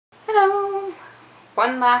Hello!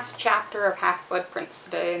 One last chapter of Half-Blood Prince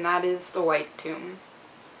today, and that is the White Tomb.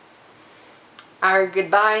 Our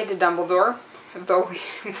goodbye to Dumbledore, though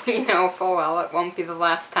we know full well it won't be the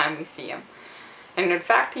last time we see him. And in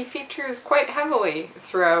fact, he features quite heavily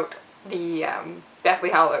throughout the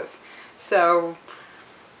Deathly Hallows. So,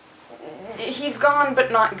 he's gone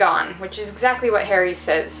but not gone, which is exactly what Harry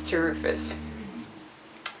says to Rufus.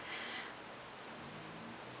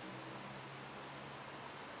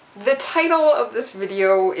 The title of this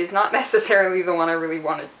video is not necessarily the one I really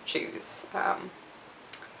want to choose.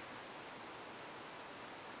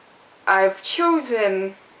 I've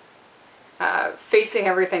chosen Facing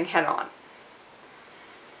Everything Head On.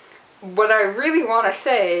 What I really want to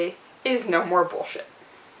say is no more bullshit.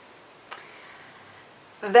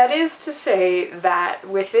 That is to say that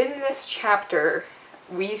within this chapter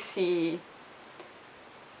we see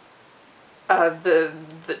the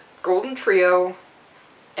Golden Trio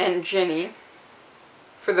and Ginny,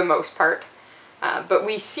 for the most part, but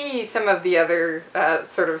we see some of the other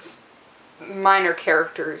sort of minor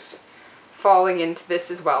characters falling into this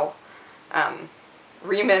as well.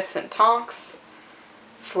 Remus and Tonks,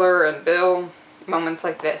 Fleur and Bill, moments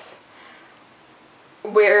like this,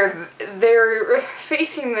 where they're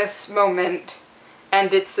facing this moment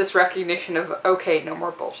and it's this recognition of, okay, no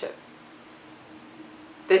more bullshit.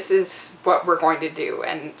 This is what we're going to do,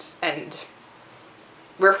 and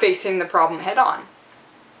we're facing the problem head on.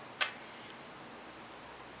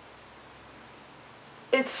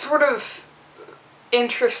 It's sort of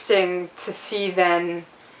interesting to see then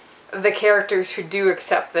the characters who do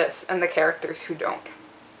accept this and the characters who don't.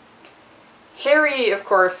 Harry, of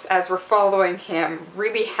course, as we're following him,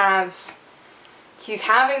 really he's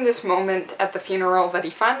having this moment at the funeral that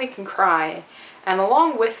he finally can cry, and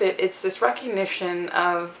along with it, it's this recognition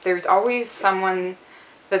of there's always someone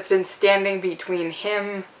that's been standing between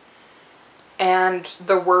him and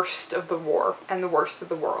the worst of the war and the worst of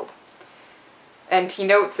the world. And he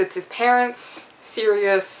notes it's his parents,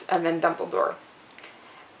 Sirius, and then Dumbledore.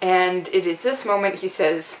 And it is this moment he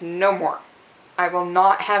says, no more. I will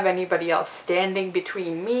not have anybody else standing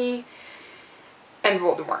between me and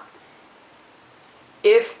Voldemort.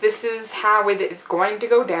 If this is how it is going to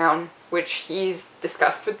go down, which he's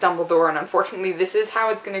discussed with Dumbledore, and unfortunately this is how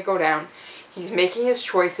it's going to go down, he's making his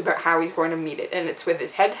choice about how he's going to meet it, and it's with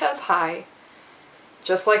his head held high,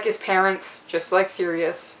 just like his parents, just like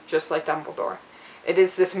Sirius, just like Dumbledore. It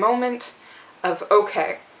is this moment of,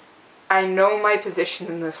 okay, I know my position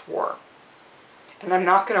in this war, and I'm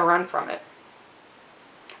not going to run from it.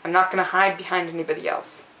 I'm not going to hide behind anybody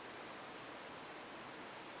else.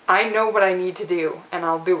 I know what I need to do, and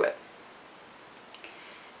I'll do it.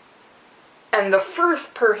 And the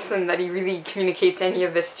first person that he really communicates any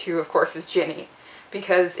of this to, of course, is Ginny,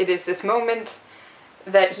 because it is this moment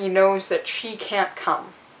that he knows that she can't come.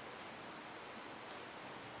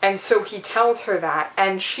 And so he tells her that,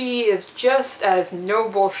 and she is just as no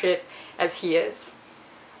bullshit as he is,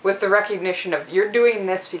 with the recognition of, you're doing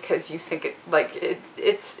this because you think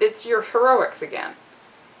it's your heroics again.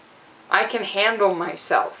 I can handle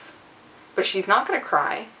myself. But she's not going to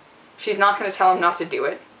cry. She's not going to tell him not to do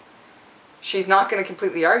it. She's not going to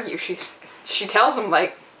completely argue. She tells him,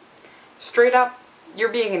 like, straight up, you're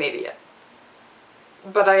being an idiot.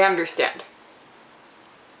 But I understand.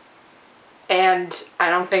 And I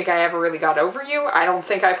don't think I ever really got over you. I don't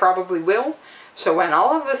think I probably will. So when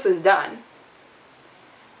all of this is done,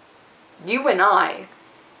 you and I,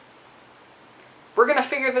 we're going to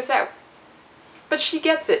figure this out. But she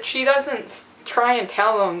gets it. She doesn't try and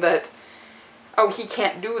tell him that, oh, he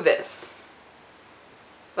can't do this.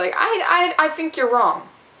 Like, I think you're wrong.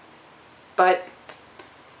 But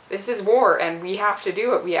this is war, and we have to do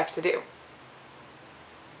what we have to do.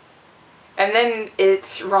 And then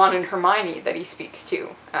it's Ron and Hermione that he speaks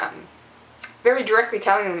to. Very directly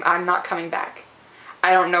telling them, I'm not coming back.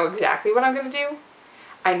 I don't know exactly what I'm going to do.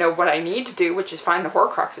 I know what I need to do, which is find the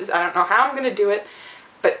Horcruxes. I don't know how I'm going to do it,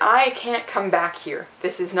 but I can't come back here.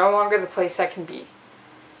 This is no longer the place I can be.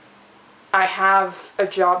 I have a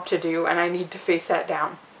job to do, and I need to face that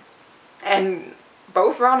down. And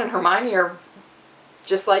both Ron and Hermione are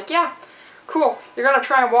just like, yeah, cool, you're going to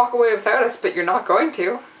try and walk away without us, but you're not going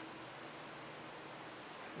to.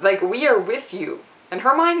 Like, we are with you. And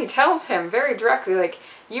Hermione tells him very directly, like,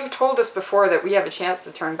 you've told us before that we have a chance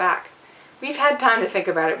to turn back. We've had time to think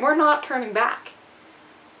about it. We're not turning back.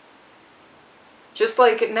 Just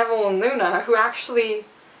like Neville and Luna, who actually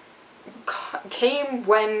came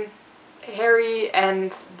when Harry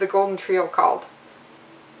and the Golden Trio called.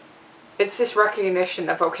 It's this recognition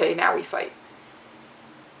of, okay, now we fight.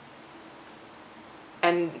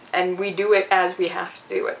 And we do it as we have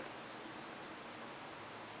to do it.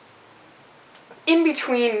 in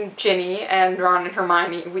between Ginny and Ron and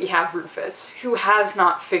Hermione, we have Rufus, who has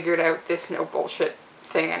not figured out this no bullshit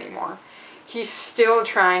thing anymore. He's still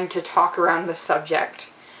trying to talk around the subject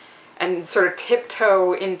and sort of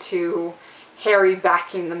tiptoe into Harry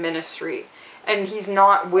backing the Ministry. And he's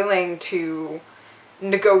not willing to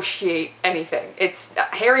negotiate anything. It's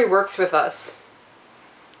Harry works with us,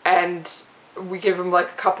 and we give him like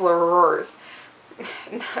a couple of roars.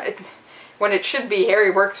 When it should be Harry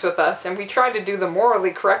works with us, and we try to do the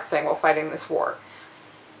morally correct thing while fighting this war.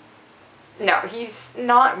 No, he's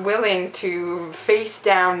not willing to face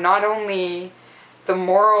down not only the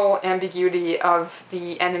moral ambiguity of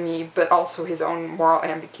the enemy, but also his own moral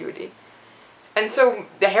ambiguity. And so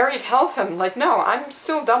Harry tells him, like, no, I'm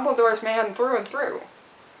still Dumbledore's man through and through.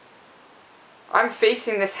 I'm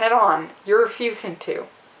facing this head on. You're refusing to.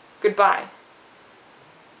 Goodbye.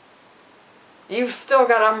 You've still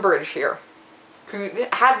got Umbridge here, who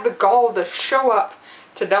had the gall to show up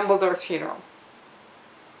to Dumbledore's funeral.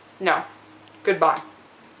 No. Goodbye.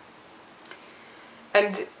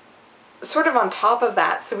 And sort of on top of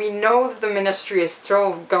that, so we know that the Ministry is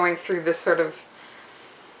still going through this sort of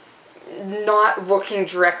not looking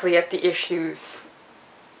directly at the issues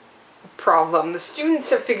problem. The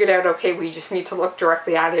students have figured out, okay, we just need to look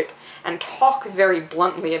directly at it and talk very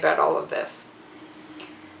bluntly about all of this.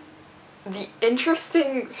 The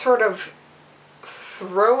interesting sort of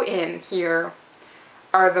throw in here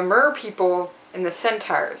are the Mer people and the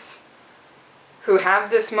Centaurs, who have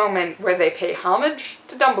this moment where they pay homage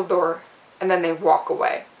to Dumbledore and then they walk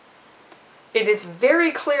away. It is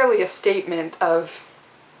very clearly a statement of,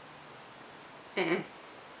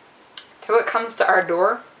 till it comes to our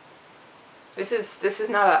door, this is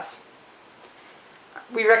not us.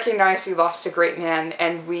 We recognize we lost a great man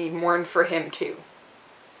and we mourn for him too.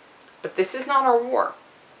 But this is not our war.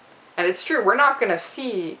 And it's true, we're not going to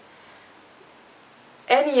see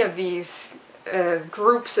any of these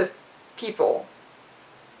groups of people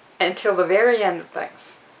until the very end of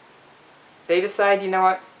things. They decide, you know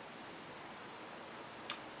what?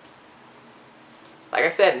 Like I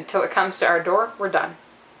said, until it comes to our door, we're done.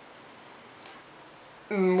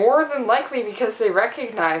 More than likely because they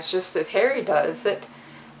recognize, just as Harry does, that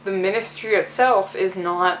the Ministry itself is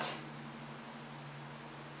not...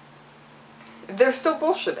 They're still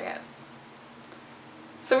bullshitting it.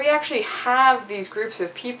 So we actually have these groups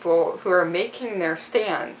of people who are making their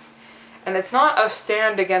stands. And it's not a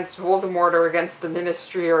stand against Voldemort or against the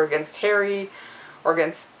Ministry or against Harry or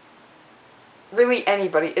against really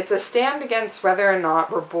anybody. It's a stand against whether or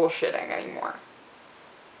not we're bullshitting anymore.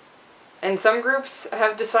 And some groups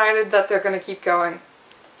have decided that they're going to keep going.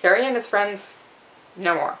 Harry and his friends,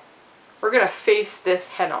 no more. We're going to face this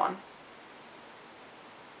head on.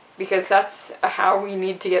 Because that's how we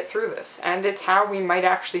need to get through this. And it's how we might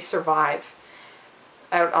actually survive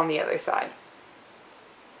out on the other side.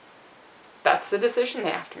 That's the decision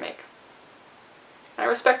they have to make. I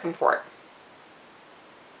respect them for it.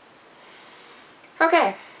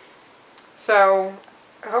 Okay. So,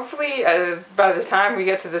 hopefully, by the time we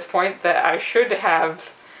get to this point, that I should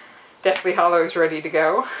have Deathly Hallows ready to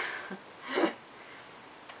go.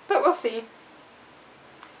 But we'll see.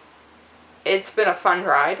 It's been a fun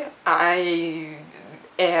ride. I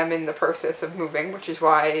am in the process of moving, which is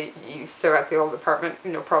why you still at the old apartment.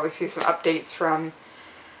 You'll probably see some updates from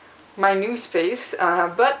my new space,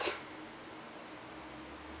 but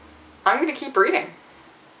I'm going to keep reading.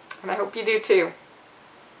 And I hope you do too.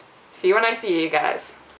 See you when I see you guys.